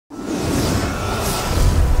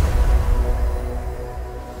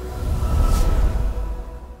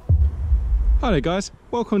Hi there guys,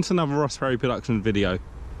 welcome to another RossPerry production video.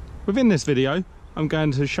 Within this video I'm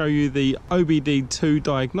going to show you the OBD2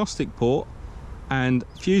 Diagnostic port and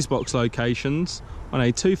Fusebox locations on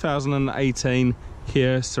a 2018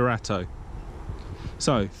 Kia Cerato.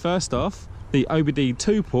 So first off, the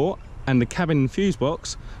OBD2 port and the cabin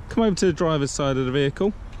Fusebox come over to the driver's side of the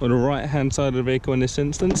vehicle, or the right hand side of the vehicle in this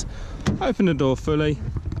instance. Open the door fully.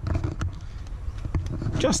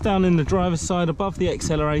 Just down in the driver's side above the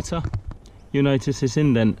accelerator, you'll notice this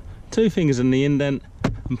indent. Two fingers in the indent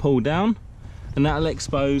and pull down, and that'll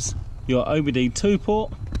expose your OBD2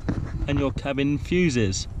 port and your cabin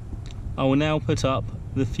fuses. I will now put up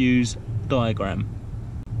the fuse diagram.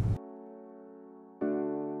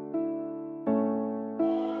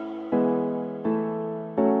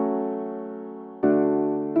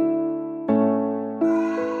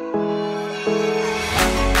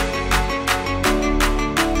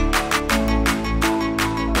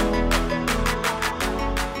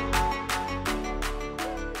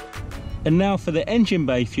 And now for the engine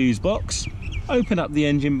bay fuse box. Open up the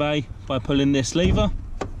engine bay by pulling this lever.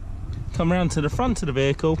 Come round to the front of the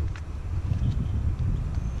vehicle.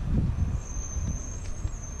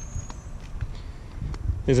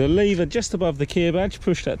 There's a lever just above the Kia badge,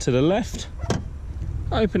 push that to the left.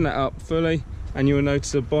 Open that up fully and you will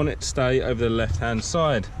notice a bonnet stay over the left hand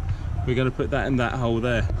side. We're going to put that in that hole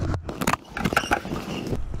there.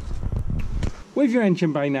 With your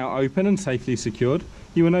engine bay now open and safely secured,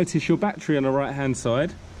 you will notice your battery on the right hand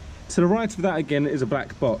side. To the right of that again is a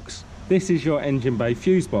black box. This is your engine bay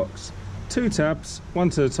fuse box. Two tabs, one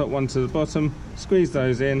to the top, one to the bottom. Squeeze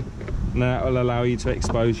those in and that will allow you to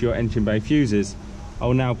expose your engine bay fuses. I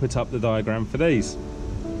will now put up the diagram for these.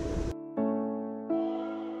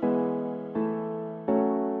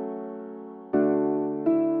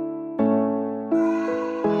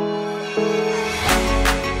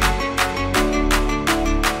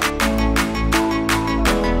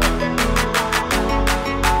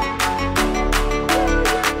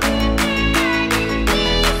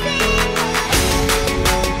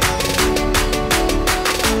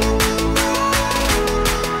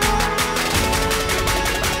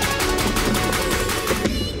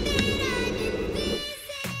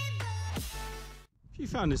 If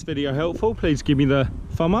you found this video helpful, please give me the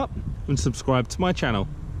thumb up and subscribe to my channel.